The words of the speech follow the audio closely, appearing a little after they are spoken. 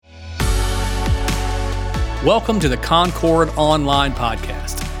Welcome to the Concord Online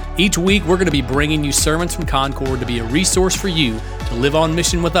Podcast. Each week, we're going to be bringing you sermons from Concord to be a resource for you to live on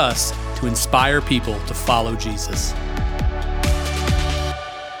mission with us to inspire people to follow Jesus.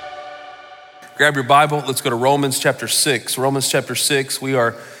 Grab your Bible. Let's go to Romans chapter 6. Romans chapter 6, we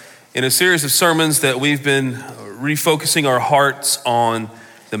are in a series of sermons that we've been refocusing our hearts on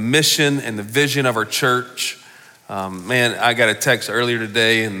the mission and the vision of our church. I got a text earlier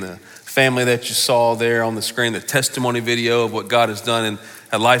today, and the family that you saw there on the screen, the testimony video of what God has done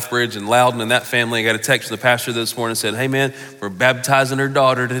at LifeBridge and Loudon, and that family, I got a text from the pastor this morning and said, hey man, we're baptizing her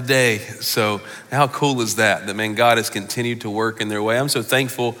daughter today. So how cool is that? That man, God has continued to work in their way. I'm so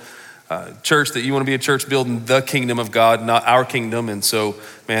thankful, church, that you want to be a church building the kingdom of God, not our kingdom. And so,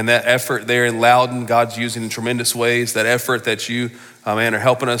 man, that effort there in Loudon, God's using in tremendous ways. That effort that you, are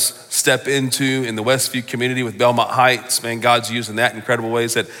helping us step into in the Westview community with Belmont Heights, man, God's using that in incredible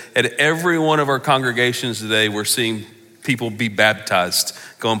ways. At every one of our congregations today, we're seeing people be baptized,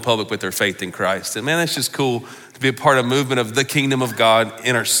 going public with their faith in Christ. And man, that's just cool to be a part of a movement of the kingdom of God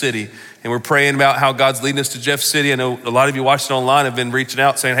in our city. And we're praying about how God's leading us to Jeff City. I know a lot of you watching online have been reaching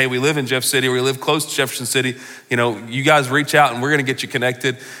out saying, hey, we live in Jeff City, or we live close to Jefferson City. You know, you guys reach out and we're gonna get you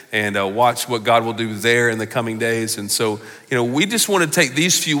connected and watch what God will do there in the coming days. And so, we just wanna take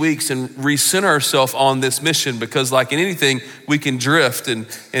these few weeks and recenter ourselves on this mission, because like in anything, we can drift. And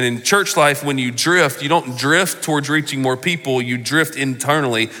in church life, when you drift, you don't drift towards reaching more people, you drift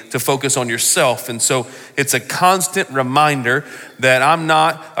internally to focus on yourself. And so it's a constant reminder that I'm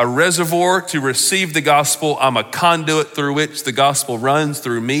not a reservoir to receive the gospel. I'm a conduit through which the gospel runs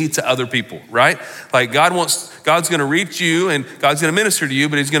through me to other people, right? Like God's gonna reach you and God's gonna minister to you,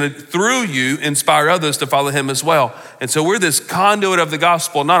 but he's gonna, through you, inspire others to follow him as well. And so we're this conduit of the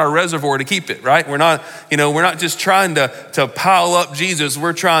gospel, not a reservoir to keep it, right? We're not just trying to pile up Jesus.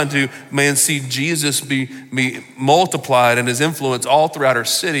 We're trying to, see Jesus be multiplied and his influence all throughout our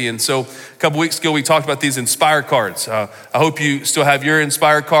city. And so a couple weeks ago, we talked about these Inspire cards. I hope you still have your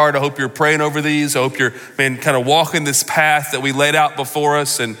Inspire card. I hope you're praying over these. I hope you're, kind of walking this path that we laid out before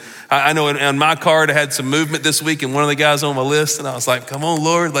us. And I know on my card, I had some movement this week, and one of the guys on my list, and I was like, come on,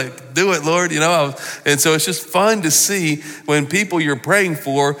 Lord, do it, Lord, and so it's just fun to see when people you're praying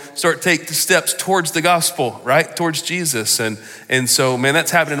for start take the steps towards the gospel, right? Towards Jesus. And so, man,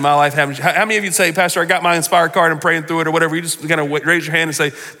 that's happening in my life. How many of you say, Pastor, I got my Inspire card, I'm praying through it or whatever? You just kind of raise your hand and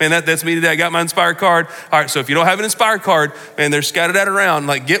say, man, that's me today. I got my Inspire card. All right, so if you don't have an Inspire card, man, they're scattered out around.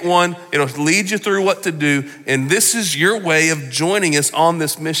 Get one. It'll lead you through what to do. And this is your way of joining us on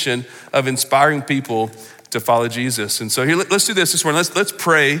this mission of inspiring people to follow Jesus. And so here, let's do this morning. Let's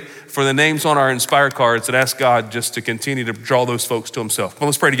pray for the names on our Inspire cards and ask God just to continue to draw those folks to himself. Well,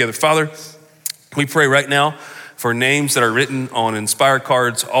 let's pray together. Father, we pray right now for names that are written on Inspire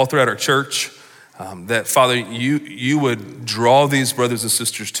cards all throughout our church, that Father, you would draw these brothers and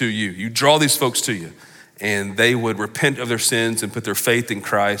sisters to you. You draw these folks to you, and they would repent of their sins and put their faith in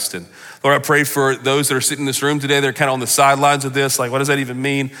Christ. And Lord, I pray for those that are sitting in this room today, they're kind of on the sidelines of this, what does that even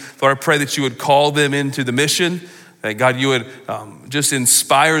mean? Lord, I pray that you would call them into the mission, that God, you would just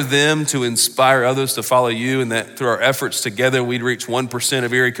inspire them to inspire others to follow you, and that through our efforts together, we'd reach 1%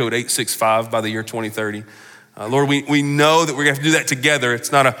 of area code 865 by the year 2030. Lord, we know that we're gonna have to do that together.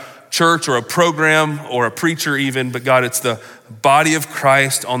 It's not a church or a program or a preacher even, but God, it's the body of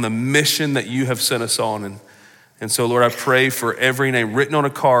Christ on the mission that you have sent us on. And so, Lord, I pray for every name written on a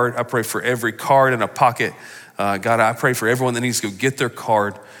card. I pray for every card in a pocket. God, I pray for everyone that needs to go get their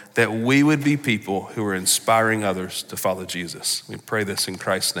card, that we would be people who are inspiring others to follow Jesus. We pray this in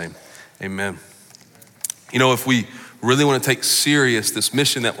Christ's name, amen. If we really want to take serious this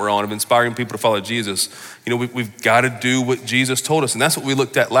mission that we're on of inspiring people to follow Jesus, we've got to do what Jesus told us. And that's what we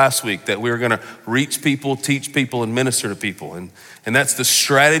looked at last week, that we were going to reach people, teach people, and minister to people. And that's the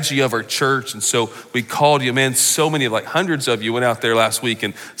strategy of our church. And so we called you, man, so many, hundreds of you went out there last week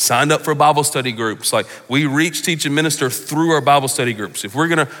and signed up for Bible study groups. We reach, teach, and minister through our Bible study groups. If we're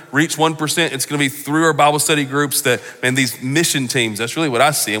going to reach 1%, it's going to be through our Bible study groups these mission teams, that's really what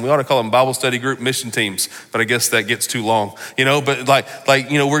I see. And we ought to call them Bible study group mission teams, but I guess that gets too long, but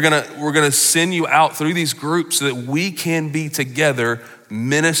we're going to send you out through these groups so that we can be together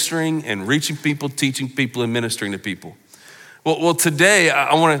ministering and reaching people, teaching people, and ministering to people. Well, today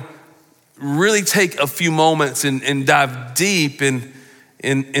I want to really take a few moments and dive deep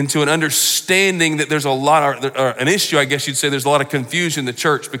into an understanding that there's a lot, or an issue, I guess you'd say, there's a lot of confusion in the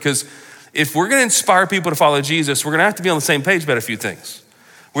church, because if we're going to inspire people to follow Jesus, we're going to have to be on the same page about a few things.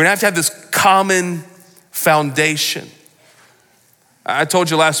 We're going to have this common foundation. I told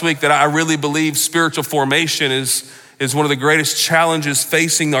you last week that I really believe spiritual formation is one of the greatest challenges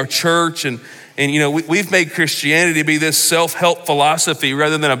facing our church and And we've made Christianity be this self-help philosophy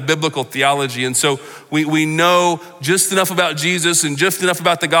rather than a biblical theology. And so we know just enough about Jesus and just enough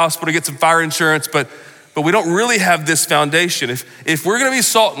about the gospel to get some fire insurance, but we don't really have this foundation. If we're gonna be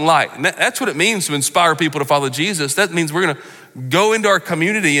salt and light, and that's what it means to inspire people to follow Jesus, that means we're gonna go into our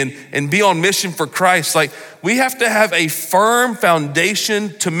community and be on mission for Christ. Like, we have to have a firm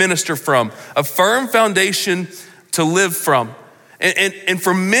foundation to minister from, a firm foundation to live from. And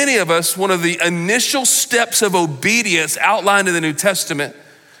for many of us, one of the initial steps of obedience outlined in the New Testament,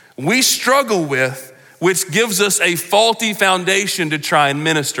 we struggle with, which gives us a faulty foundation to try and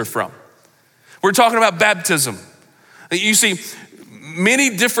minister from. We're talking about baptism. You see,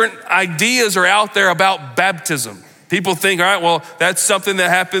 many different ideas are out there about baptism. People think, all right, well, that's something that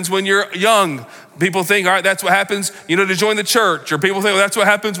happens when you're young. People think, all right, that's what happens, to join the church. Or people think, well, that's what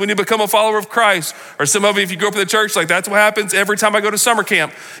happens when you become a follower of Christ. Or some of you, if you grew up in the church, like that's what happens every time I go to summer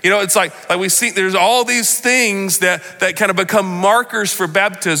camp. It's like we see there's all these things that kind of become markers for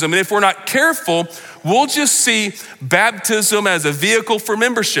baptism. And if we're not careful, we'll just see baptism as a vehicle for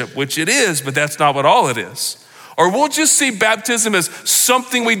membership, which it is, but that's not what all it is. Or we'll just see baptism as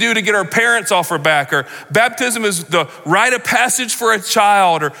something we do to get our parents off our back, or baptism is the rite of passage for a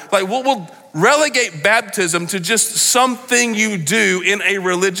child, or like we'll relegate baptism to just something you do in a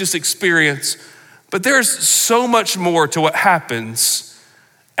religious experience. But there's so much more to what happens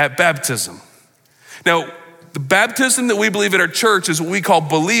at baptism. Now, the baptism that we believe at our church is what we call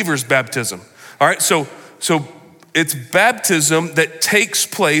believer's baptism. All right, so it's baptism that takes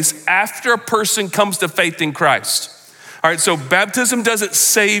place after a person comes to faith in Christ. All right, so baptism doesn't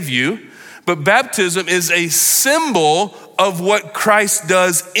save you, but baptism is a symbol of what Christ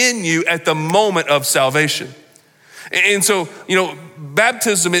does in you at the moment of salvation. And so,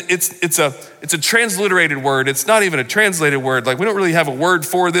 baptism, it's a transliterated word. It's not even a translated word. Like, we don't really have a word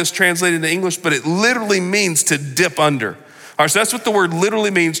for this translated into English, but it literally means to dip under. All right, so that's what the word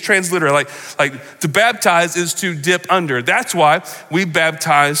literally means, transliterate. Like to baptize is to dip under. That's why we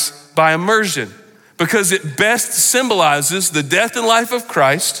baptize by immersion, because it best symbolizes the death and life of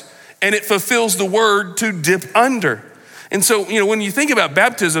Christ, and it fulfills the word to dip under. And so, when you think about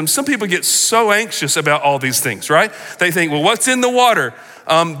baptism, some people get so anxious about all these things, right? They think, well, what's in the water?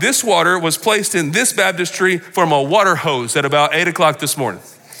 This water was placed in this baptistry from a water hose at about 8 o'clock this morning.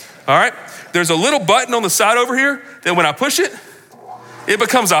 All right? There's a little button on the side over here that when I push it, it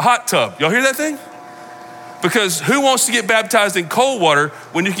becomes a hot tub. Y'all hear that thing? Because who wants to get baptized in cold water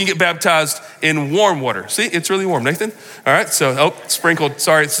when you can get baptized in warm water? See, it's really warm, Nathan. All right, so, sprinkled.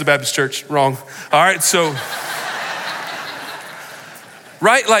 Sorry, it's the Baptist church, wrong. All right, so,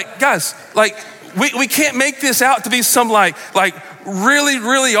 right, like, guys, like, we can't make this out to be some like really,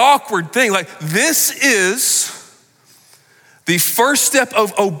 really awkward thing. Like, this is the first step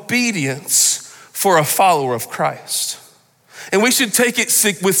of obedience for a follower of Christ. And we should take it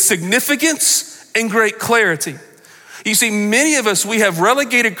with significance and great clarity. You see, many of us, we have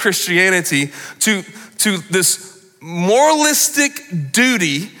relegated Christianity to this moralistic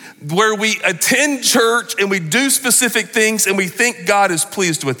duty where we attend church and we do specific things and we think God is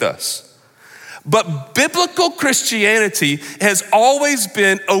pleased with us. But biblical Christianity has always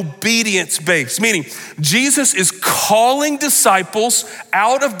been obedience-based, meaning Jesus is calling disciples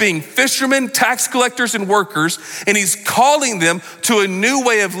out of being fishermen, tax collectors, and workers, and he's calling them to a new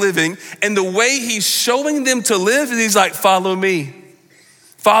way of living. And the way he's showing them to live is he's like, follow me,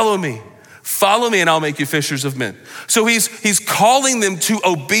 follow me. Follow me and I'll make you fishers of men. So he's calling them to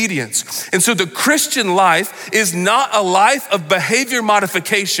obedience. And so the Christian life is not a life of behavior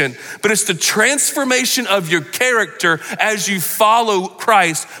modification, but it's the transformation of your character as you follow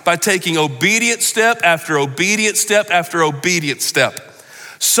Christ by taking obedient step after obedient step after obedient step.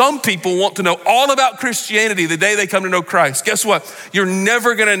 Some people want to know all about Christianity the day they come to know Christ. Guess what? You're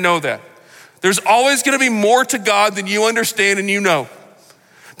never gonna know that. There's always gonna be more to God than you understand and you know.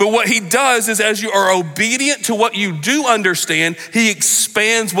 But what he does is as you are obedient to what you do understand, he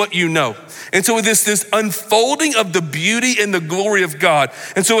expands what you know. And so this unfolding of the beauty and the glory of God.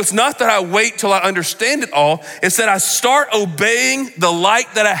 And so it's not that I wait till I understand it all. It's that I start obeying the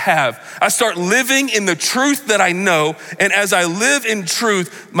light that I have. I start living in the truth that I know. And as I live in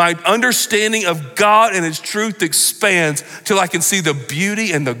truth, my understanding of God and his truth expands till I can see the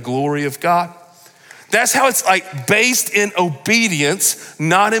beauty and the glory of God. That's how it's like based in obedience,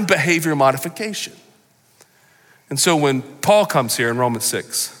 not in behavior modification. And so when Paul comes here in Romans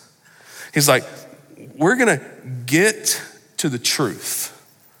 6, he's like, we're gonna get to the truth.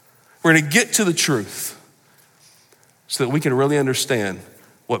 We're gonna get to the truth so that we can really understand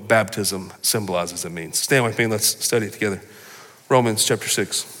what baptism symbolizes and means. Stand with me and let's study it together. Romans chapter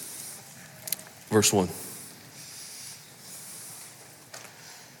 6. Verse 1.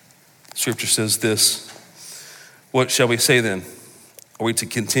 Scripture says this, what shall we say then? Are we to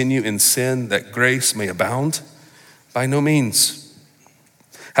continue in sin that grace may abound? By no means.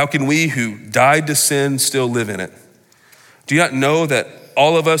 How can we who died to sin still live in it? Do you not know that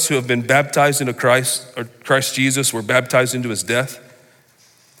all of us who have been baptized into Christ, or Christ Jesus, were baptized into his death?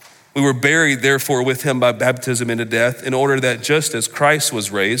 We were buried, therefore, with him by baptism into death, in order that just as Christ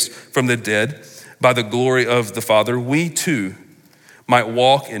was raised from the dead by the glory of the Father, we too might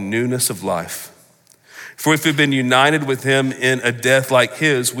walk in newness of life. For if we've been united with him in a death like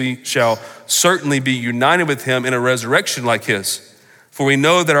his, we shall certainly be united with him in a resurrection like his. For we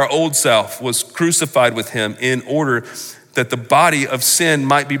know that our old self was crucified with him in order that the body of sin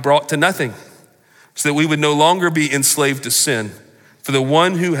might be brought to nothing, so that we would no longer be enslaved to sin. For the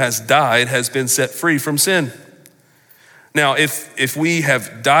one who has died has been set free from sin. Now, if we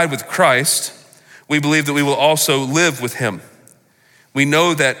have died with Christ, we believe that we will also live with him. We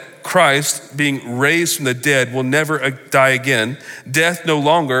know that Christ, being raised from the dead, will never die again. Death no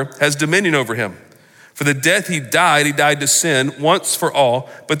longer has dominion over him. For the death he died to sin once for all,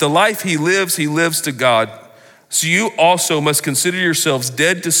 but the life he lives to God. So you also must consider yourselves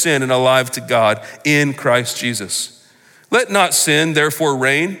dead to sin and alive to God in Christ Jesus. Let not sin therefore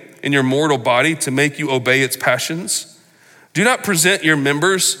reign in your mortal body to make you obey its passions. Do not present your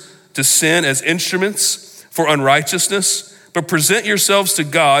members to sin as instruments for unrighteousness, but present yourselves to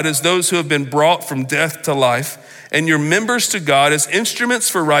God as those who have been brought from death to life, and your members to God as instruments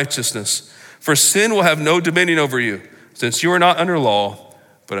for righteousness. For sin will have no dominion over you, since you are not under law,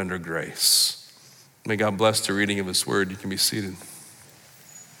 but under grace. May God bless the reading of his word. You can be seated.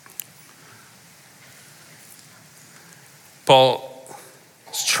 Paul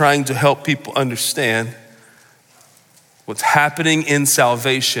is trying to help people understand what's happening in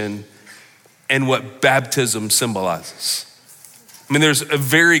salvation and what baptism symbolizes. I mean, there's a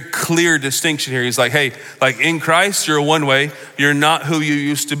very clear distinction here. He's like, hey, like in Christ, you're one way. You're not who you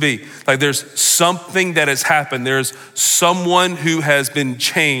used to be. Like there's something that has happened. There's someone who has been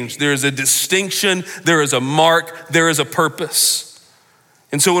changed. There is a distinction. There is a mark. There is a purpose.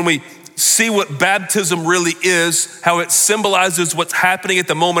 And so when we see what baptism really is, how it symbolizes what's happening at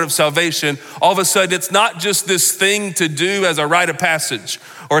the moment of salvation, all of a sudden it's not just this thing to do as a rite of passage,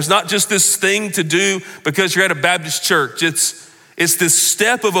 or it's not just this thing to do because you're at a Baptist church. It's this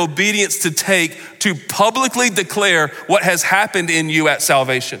step of obedience to take to publicly declare what has happened in you at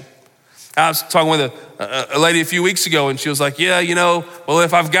salvation. I was talking with a lady a few weeks ago, and she was like, yeah, well,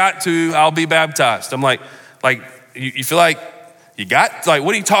 if I've got to, I'll be baptized. I'm like, you feel like you got, like,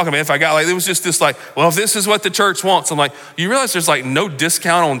 what are you talking about? If I got, like, it was just this like, well, if this is what the church wants, I'm like, you realize there's like no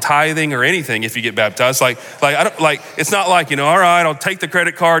discount on tithing or anything if you get baptized. Like I don't, like, it's not like, all right, I'll take the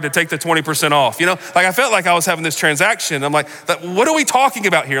credit card to take the 20% off. Like I felt like I was having this transaction. I'm like, what are we talking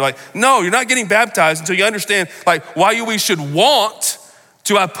about here? Like, no, you're not getting baptized until you understand like why we should want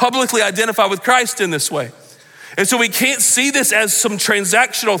to publicly identify with Christ in this way. And so we can't see this as some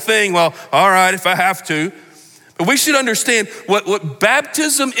transactional thing. Well, all right, if I have to. But we should understand what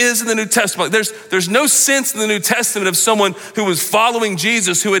baptism is in the New Testament. There's no sense in the New Testament of someone who was following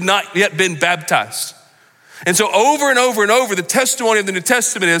Jesus who had not yet been baptized. And so over and over and over, the testimony of the New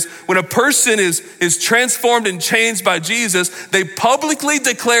Testament is when a person is transformed and changed by Jesus, they publicly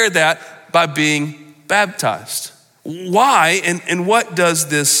declare that by being baptized. Why and what does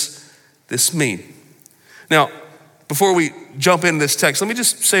this mean? Now, before we jump into this text, let me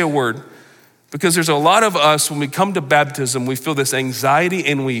just say a word. Because there's a lot of us, when we come to baptism, we feel this anxiety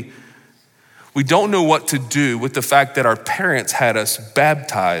and we don't know what to do with the fact that our parents had us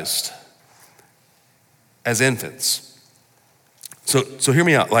baptized as infants. So hear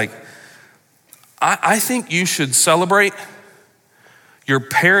me out. Like, I think you should celebrate your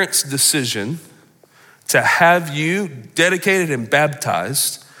parents' decision to have you dedicated and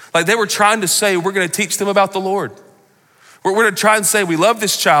baptized. Like they were trying to say, we're gonna teach them about the Lord. We're going to try and say we love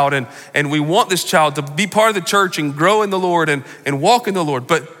this child and we want this child to be part of the church and grow in the Lord and walk in the Lord.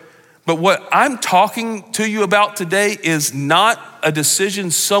 But what I'm talking to you about today is not a decision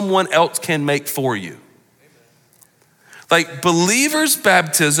someone else can make for you. Like believers'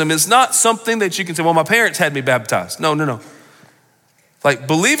 baptism is not something that you can say, well, my parents had me baptized. No. Like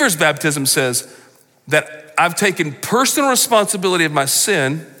believers' baptism says that I've taken personal responsibility of my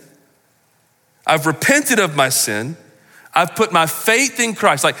sin. I've repented of my sin. I've put my faith in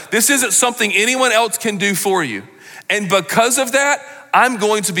Christ. Like this isn't something anyone else can do for you. And because of that, I'm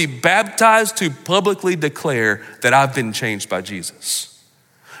going to be baptized to publicly declare that I've been changed by Jesus.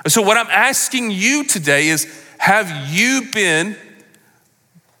 And so what I'm asking you today is, have you been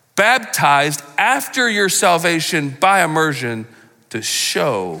baptized after your salvation by immersion to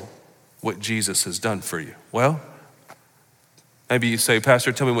show what Jesus has done for you. Well, maybe you say,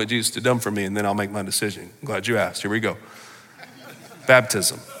 Pastor, tell me what Jesus has done for me and then I'll make my decision. I'm glad you asked. Here we go.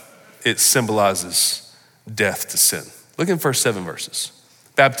 Baptism, it symbolizes death to sin. Look in first 7 verses.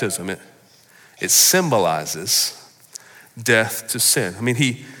 Baptism, it symbolizes death to sin. I mean,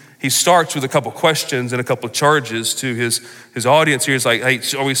 he starts with a couple questions and a couple charges to his audience here. He's like, hey,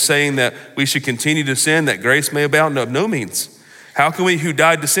 are we saying that we should continue to sin, that grace may abound? No, no means. How can we who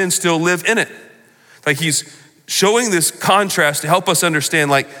died to sin still live in it? Like he's showing this contrast to help us understand,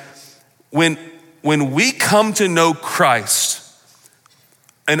 like when we come to know Christ,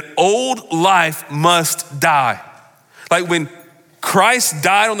 an old life must die. Like when Christ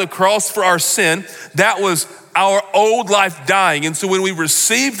died on the cross for our sin, that was our old life dying. And so when we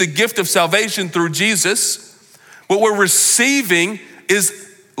receive the gift of salvation through Jesus, what we're receiving is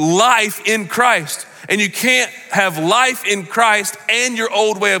life in Christ. And you can't have life in Christ and your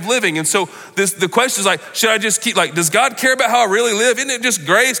old way of living. And so the question is like, should I just keep, like, does God care about how I really live? Isn't it just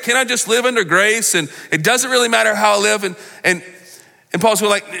grace? Can I just live under grace? And it doesn't really matter how I live. And Paul's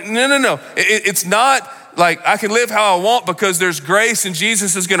like, no. It's not like I can live how I want because there's grace and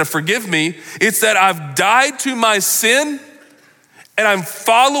Jesus is gonna forgive me. It's that I've died to my sin and I'm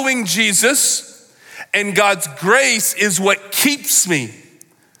following Jesus, and God's grace is what keeps me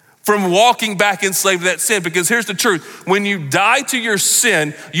from walking back enslaved to that sin. Because here's the truth. When you die to your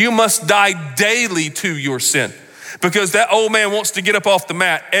sin, you must die daily to your sin. Because that old man wants to get up off the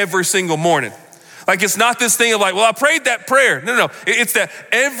mat every single morning. Like it's not this thing of like, well, I prayed that prayer. No. It's that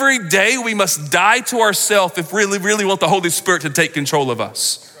every day we must die to ourselves if we really want the Holy Spirit to take control of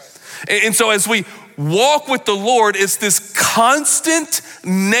us. Right. And so as we walk with the Lord, it's this constant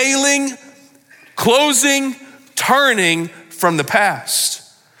nailing, closing, turning from the past.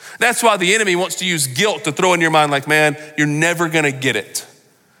 That's why the enemy wants to use guilt to throw in your mind like, man, you're never gonna get it.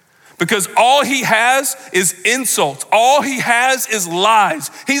 Because all he has is insults. All he has is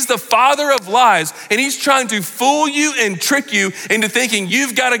lies. He's the father of lies, and he's trying to fool you and trick you into thinking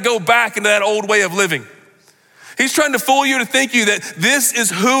you've got to go back into that old way of living. He's trying to fool you to think you that this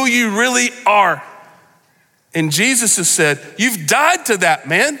is who you really are. And Jesus has said, you've died to that,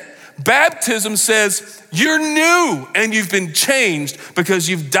 man. Baptism says you're new and you've been changed because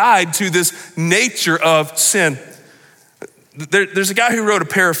you've died to this nature of sin. There's a guy who wrote a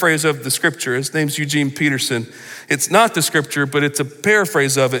paraphrase of the scripture. His name's Eugene Peterson. It's not the scripture, but it's a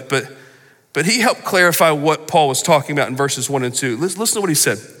paraphrase of it. But he helped clarify what Paul was talking about in verses 1 and 2. Listen to what he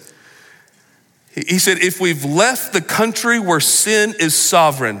said. He said, if we've left the country where sin is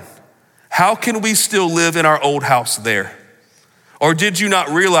sovereign, how can we still live in our old house there? Or did you not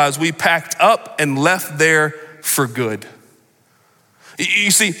realize we packed up and left there for good? You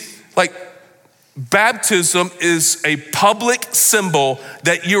see, like, baptism is a public symbol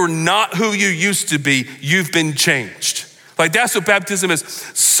that you're not who you used to be. You've been changed. Like that's what baptism is.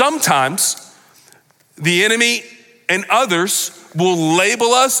 Sometimes the enemy and others will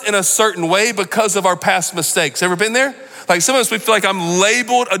label us in a certain way because of our past mistakes. Ever been there? Like some of us, we feel like I'm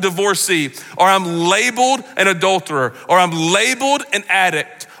labeled a divorcee, or I'm labeled an adulterer, or I'm labeled an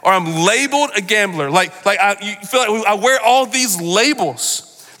addict, or I'm labeled a gambler. You feel like I wear all these labels.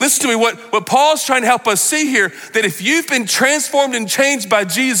 Listen to me, what Paul's trying to help us see here, that if you've been transformed and changed by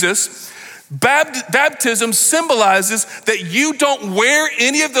Jesus, baptism symbolizes that you don't wear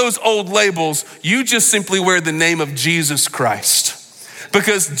any of those old labels. You just simply wear the name of Jesus Christ.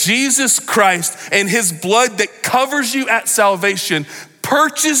 Because Jesus Christ and his blood that covers you at salvation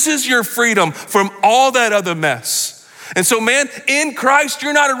purchases your freedom from all that other mess. And so, man, in Christ,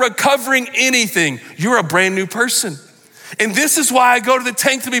 you're not a recovering anything. You're a brand new person. And this is why I go to the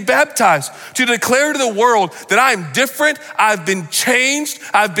tank to be baptized, to declare to the world that I am different, I've been changed,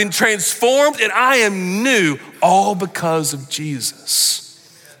 I've been transformed, and I am new, all because of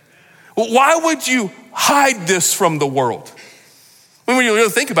Jesus. Well, why would you hide this from the world? When you really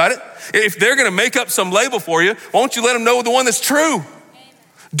think about it, if they're gonna make up some label for you, won't you let them know the one that's true? Amen.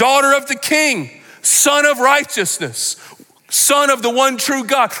 Daughter of the King, son of righteousness, son of the one true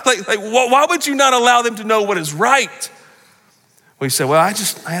God. Why would you not allow them to know what is right? We say, well,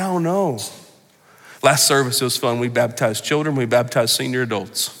 I don't know. Last service, it was fun. We baptized children, we baptized senior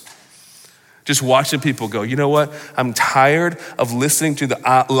adults. Just watching people go, you know what? I'm tired of listening to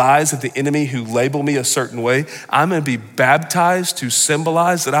the lies of the enemy who label me a certain way. I'm gonna be baptized to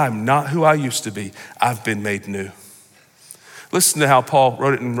symbolize that I'm not who I used to be. I've been made new. Listen to how Paul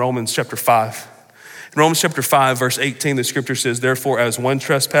wrote it in Romans chapter 5. In Romans chapter 5, verse 18, the scripture says, therefore, as one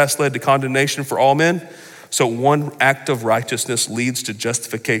trespass led to condemnation for all men, So one act of righteousness leads to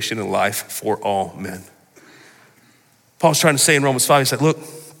justification and life for all men. Paul's trying to say in Romans 5, he said, look,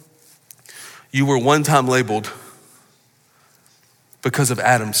 you were one time labeled because of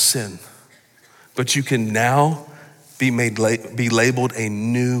Adam's sin, but you can now be labeled a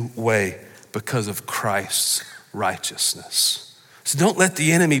new way because of Christ's righteousness. So don't let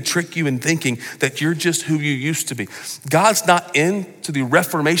the enemy trick you in thinking that you're just who you used to be. God's not into the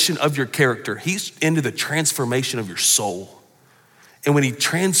reformation of your character. He's into the transformation of your soul. And when he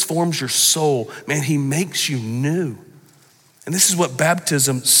transforms your soul, man, he makes you new. And this is what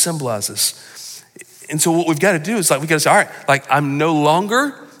baptism symbolizes. And so what we've got to do is we got to say, all right, I'm no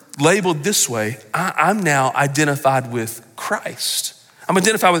longer labeled this way. I'm now identified with Christ. I'm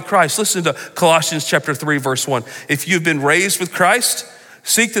identified with Christ. Listen to Colossians chapter 3, verse 1. If you've been raised with Christ,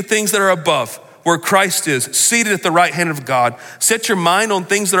 seek the things that are above, where Christ is, seated at the right hand of God. Set your mind on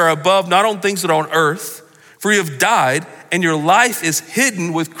things that are above, not on things that are on earth. For you have died, and your life is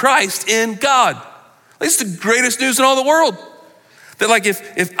hidden with Christ in God. It's the greatest news in all the world. That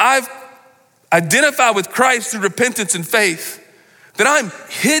if I've identified with Christ through repentance and faith, that I'm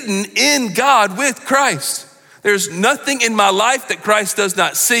hidden in God with Christ. There's nothing in my life that Christ does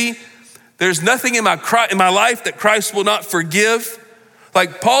not see. There's nothing in my life that Christ will not forgive.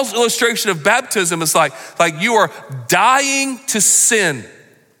 Like Paul's illustration of baptism is like you are dying to sin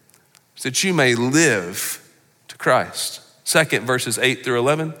so that you may live to Christ. Second, verses 8 through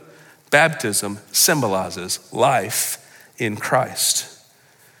 11, baptism symbolizes life in Christ.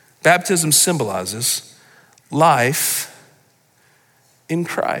 Baptism symbolizes life in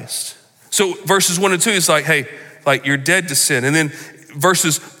Christ. So verses 1 and 2 is hey, you're dead to sin. And then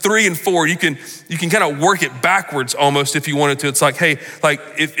verses 3 and 4, you can kind of work it backwards almost if you wanted to. It's hey,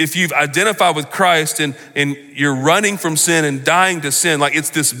 if you've identified with Christ and you're running from sin and dying to sin, it's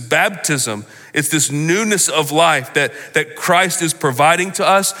this baptism, it's this newness of life that Christ is providing to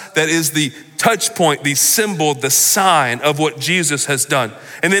us, that is the touch point, the symbol, the sign of what Jesus has done.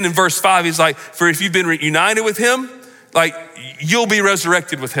 And then in verse 5, he's for if you've been reunited with him, you'll be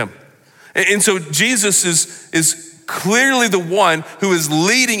resurrected with him. And so Jesus is clearly the one who is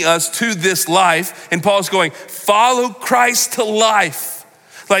leading us to this life. And Paul's going, follow Christ to life.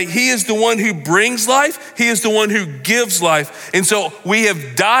 He is the one who brings life. He is the one who gives life. And so we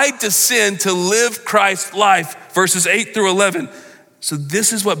have died to sin to live Christ's life, verses 8 through 11. So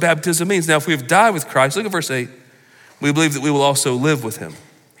this is what baptism means. Now, if we have died with Christ, look at verse 8. We believe that we will also live with him.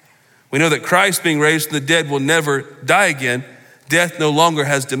 We know that Christ, being raised from the dead, will never die again. Death no longer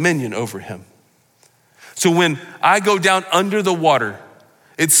has dominion over him. So when I go down under the water,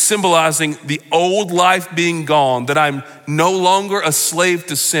 it's symbolizing the old life being gone, that I'm no longer a slave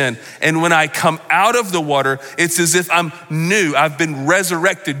to sin. And when I come out of the water, it's as if I'm new. I've been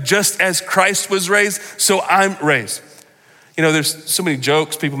resurrected just as Christ was raised, so I'm raised. There's so many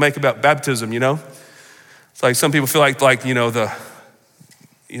jokes people make about baptism, It's some people feel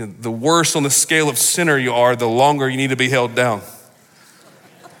the worse on the scale of sinner you are, the longer you need to be held down.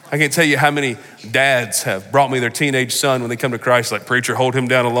 I can't tell you how many dads have brought me their teenage son when they come to Christ, preacher, hold him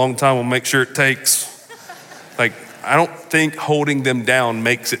down a long time, we'll make sure it takes. I don't think holding them down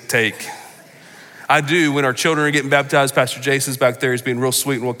makes it take. I do when our children are getting baptized. Pastor Jason's back there, he's being real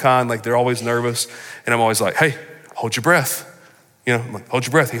sweet and real kind, they're always nervous. And I'm always hey, hold your breath. I'm hold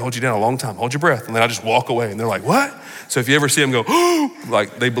your breath. He holds you down a long time. Hold your breath. And then I just walk away and they're what? So if you ever see them go, oh,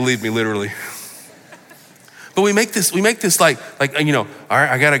 they believe me literally. But we make this all right,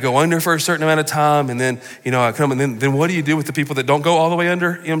 I got to go under for a certain amount of time. And then, I come and then what do you do with the people that don't go all the way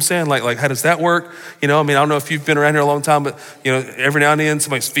under? You know what I'm saying? How does that work? I don't know if you've been around here a long time, but every now and then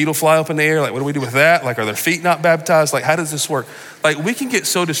somebody's feet will fly up in the air. What do we do with that? Are their feet not baptized? How does this work? We can get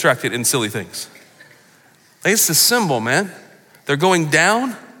so distracted in silly things. It's a symbol, man. They're going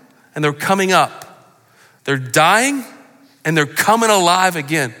down and they're coming up. They're dying and they're coming alive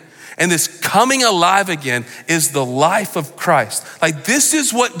again. And this coming alive again is the life of Christ. This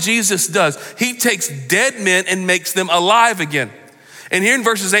is what Jesus does. He takes dead men and makes them alive again. And here in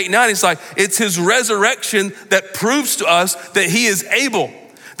verses 8 and 9, it's his resurrection that proves to us that he is able.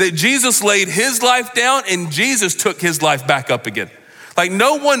 That Jesus laid his life down and Jesus took his life back up again.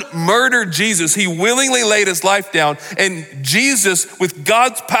 No one murdered Jesus. He willingly laid his life down, and Jesus, with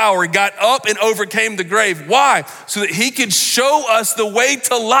God's power, got up and overcame the grave. Why? So that he could show us the way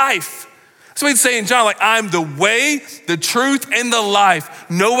to life. So he'd say in John, I'm the way, the truth, and the life.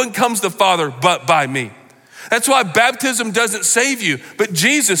 No one comes to the Father but by me. That's why baptism doesn't save you, but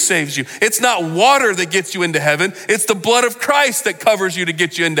Jesus saves you. It's not water that gets you into heaven. It's the blood of Christ that covers you to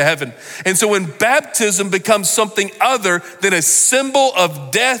get you into heaven. And so when baptism becomes something other than a symbol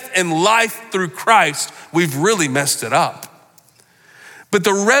of death and life through Christ, we've really messed it up. But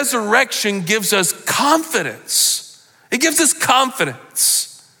the resurrection gives us confidence. It gives us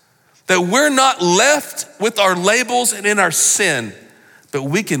confidence that we're not left with our labels and in our sin, but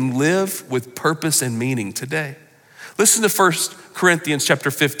we can live with purpose and meaning today. Listen to 1 Corinthians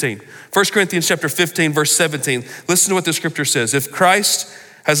chapter 15. 1 Corinthians chapter 15, verse 17. Listen to what the scripture says. If Christ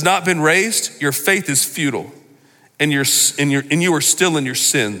has not been raised, your faith is futile, and you are still in your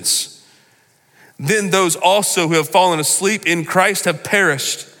sins. Then those also who have fallen asleep in Christ have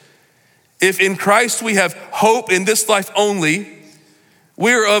perished. If in Christ we have hope in this life only,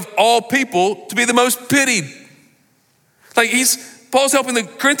 we are of all people to be the most pitied. Paul's helping the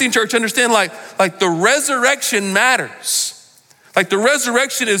Corinthian church understand like the resurrection matters. Like the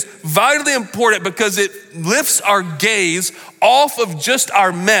resurrection is vitally important because it lifts our gaze off of just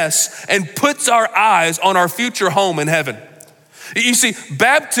our mess and puts our eyes on our future home in heaven. You see,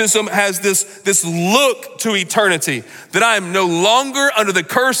 baptism has this look to eternity, that I am no longer under the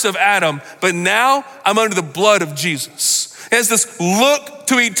curse of Adam, but now I'm under the blood of Jesus. It has this look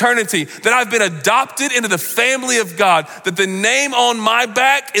to eternity, that I've been adopted into the family of God, that the name on my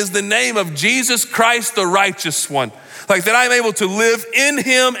back is the name of Jesus Christ, the righteous one. Like that I'm able to live in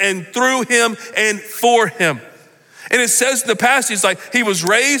him and through him and for him. And it says in the passage, like he was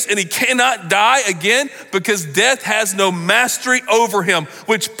raised and he cannot die again because death has no mastery over him,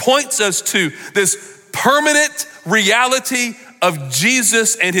 which points us to this permanent reality of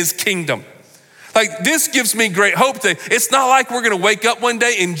Jesus and his kingdom. Like this gives me great hope that it's not like we're gonna wake up one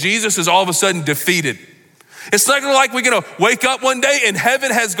day and Jesus is all of a sudden defeated. It's not like we're gonna wake up one day and heaven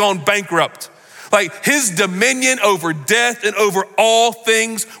has gone bankrupt. Like his dominion over death and over all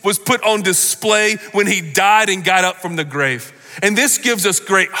things was put on display when he died and got up from the grave. And this gives us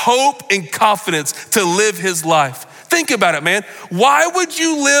great hope and confidence to live his life. Think about it, man. Why would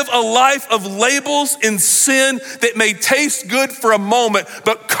you live a life of labels and sin that may taste good for a moment,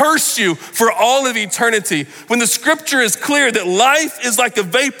 but curse you for all of eternity? When the scripture is clear that life is like a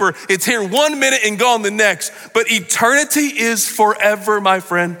vapor, it's here 1 minute and gone the next, but eternity is forever, my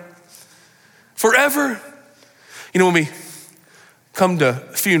friend. Forever. You know, when we come to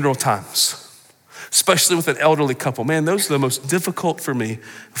funeral times, especially with an elderly couple, man, those are the most difficult for me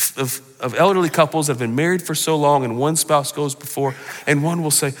of elderly couples that have been married for so long and one spouse goes before and one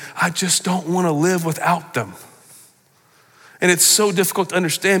will say, I just don't want to live without them. And it's so difficult to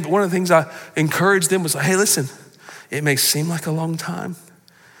understand, but one of the things I encouraged them was like, hey, listen, it may seem like a long time,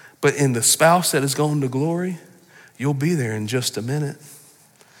 but in the spouse that is going to glory, you'll be there in just a minute.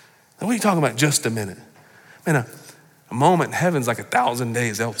 Now, what are you talking about, just a minute? Man, a moment in heaven's like 1,000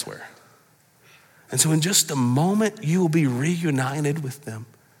 days elsewhere. And so in just a moment, you will be reunited with them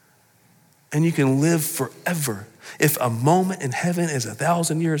and you can live forever. If a moment in heaven is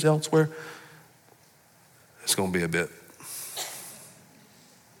 1,000 years elsewhere, it's gonna be a bit.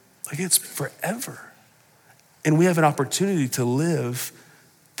 Like it's forever. And we have an opportunity to live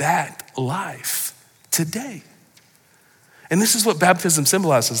that life today. And this is what baptism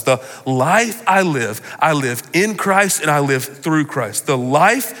symbolizes. The life I live in Christ and I live through Christ. The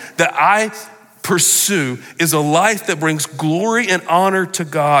life that I pursue is a life that brings glory and honor to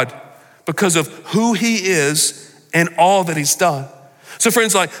God because of who he is and all that he's done. So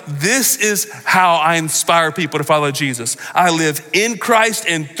friends, like this is how I inspire people to follow Jesus. I live in Christ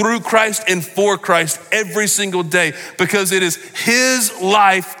and through Christ and for Christ every single day because it is his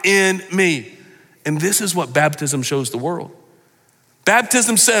life in me. And this is what baptism shows the world.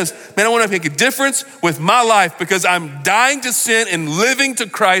 Baptism says, man, I want to make a difference with my life because I'm dying to sin and living to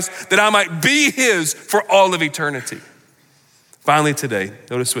Christ that I might be his for all of eternity. Finally today,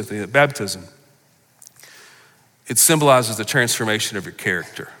 notice with me that baptism, it symbolizes the transformation of your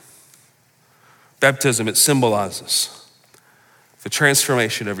character. Baptism, it symbolizes the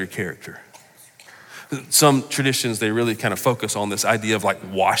transformation of your character. Some traditions, they really kind of focus on this idea of like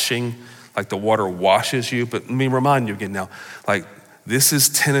washing, like the water washes you. But let me remind you again now, like this is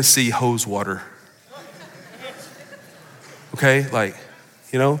Tennessee hose water. Okay, like,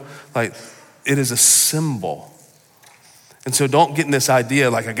 you know, like it is a symbol. And so don't get in this idea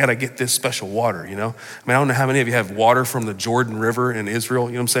like I gotta get this special water, you know? I mean, I don't know how many of you have water from the Jordan River in Israel,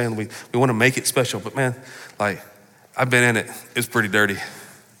 you know what I'm saying? We wanna make it special, but man, like I've been in it, it's pretty dirty.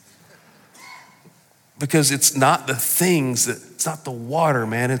 Because it's not the things, it's not the water,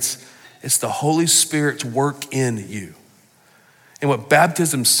 man, it's the Holy Spirit's work in you. And what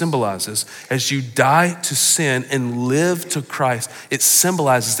baptism symbolizes, as you die to sin and live to Christ, it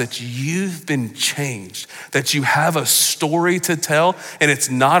symbolizes that you've been changed, that you have a story to tell, and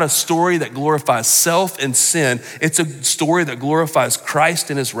it's not a story that glorifies self and sin. It's a story that glorifies Christ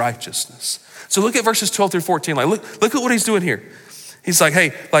and his righteousness. So look at verses 12 through 14. Like, look at what he's doing here. He's like,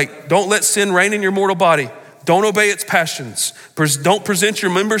 hey, like, don't let sin reign in your mortal body. Don't obey its passions. Don't present your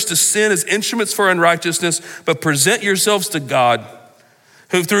members to sin as instruments for unrighteousness, but present yourselves to God,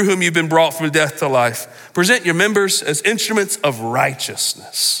 through whom you've been brought from death to life. Present your members as instruments of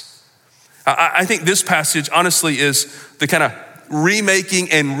righteousness. I think this passage honestly is the kind of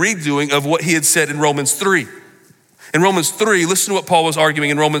remaking and redoing of what he had said in Romans 3. In Romans 3, listen to what Paul was arguing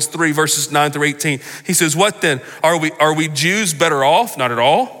in Romans 3, verses 9 through 18. He says, what then? Are we Jews better off? Not at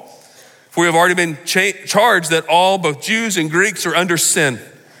all. For we have already been charged that all, both Jews and Greeks, are under sin.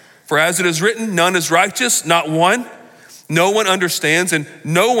 For as it is written, none is righteous, not one. No one understands and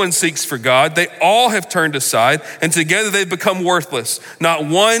no one seeks for God. They all have turned aside and together they've become worthless. Not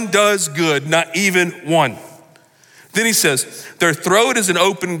one does good, not even one. Then he says, their throat is an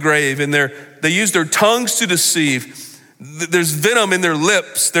open grave and they use their tongues to deceive. There's venom in their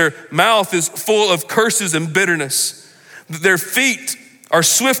lips. Their mouth is full of curses and bitterness. Their feet are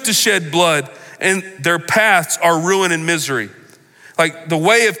swift to shed blood, and their paths are ruin and misery. Like the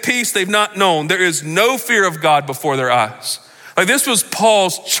way of peace they've not known. There is no fear of God before their eyes. Like this was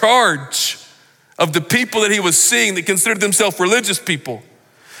Paul's charge of the people that he was seeing that considered themselves religious people.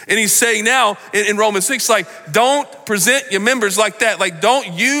 And he's saying now in Romans 6, like, don't present your members like that. Like,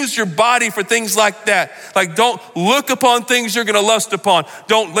 don't use your body for things like that. Like, don't look upon things you're gonna lust upon.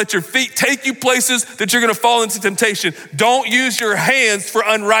 Don't let your feet take you places that you're gonna fall into temptation. Don't use your hands for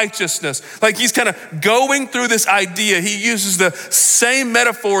unrighteousness. Like, he's kind of going through this idea. He uses the same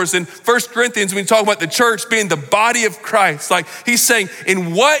metaphors in 1 Corinthians when we talk about the church being the body of Christ. Like, he's saying,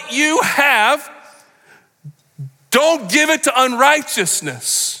 in what you have, don't give it to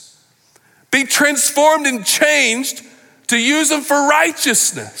unrighteousness. Be transformed and changed to use them for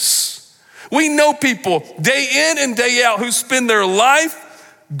righteousness. We know people day in and day out who spend their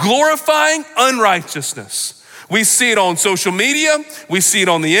life glorifying unrighteousness. We see it on social media. We see it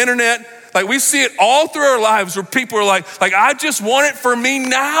on the internet. Like we see it all through our lives where people are like, I just want it for me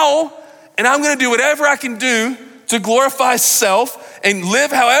now. And I'm going to do whatever I can do to glorify self and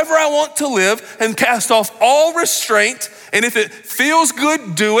live however I want to live and cast off all restraint. And if it feels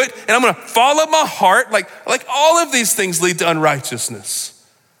good, do it. And I'm gonna follow my heart. Like all of these things lead to unrighteousness.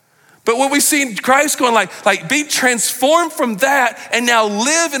 But what we see in Christ going like be transformed from that and now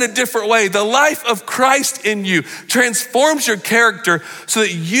live in a different way. The life of Christ in you transforms your character so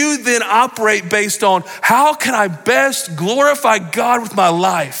that you then operate based on how can I best glorify God with my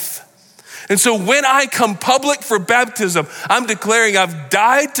life? And so when I come public for baptism, I'm declaring I've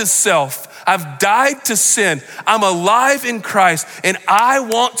died to self. I've died to sin. I'm alive in Christ, and I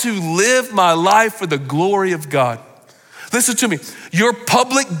want to live my life for the glory of God. Listen to me. Your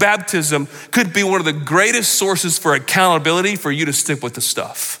public baptism could be one of the greatest sources for accountability for you to stick with the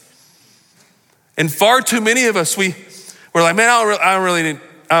stuff. And far too many of us, we're like, man, I don't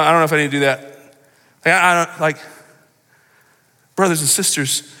know if I need to do that. Brothers and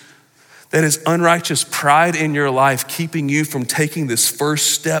sisters, that is unrighteous pride in your life keeping you from taking this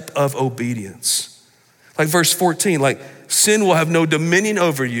first step of obedience. Like verse 14, like sin will have no dominion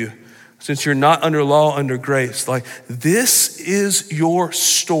over you since you're not under law, under grace. Like this is your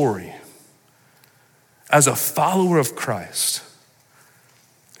story as a follower of Christ.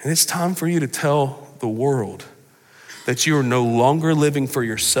 And it's time for you to tell the world that you are no longer living for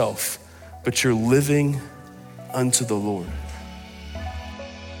yourself, but you're living unto the Lord.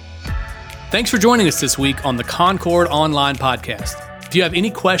 Thanks for joining us this week on the Concord Online Podcast. If you have any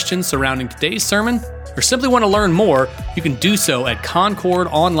questions surrounding today's sermon or simply want to learn more, you can do so at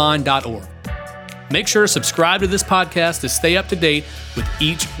concordonline.org. Make sure to subscribe to this podcast to stay up to date with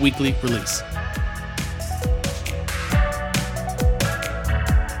each weekly release.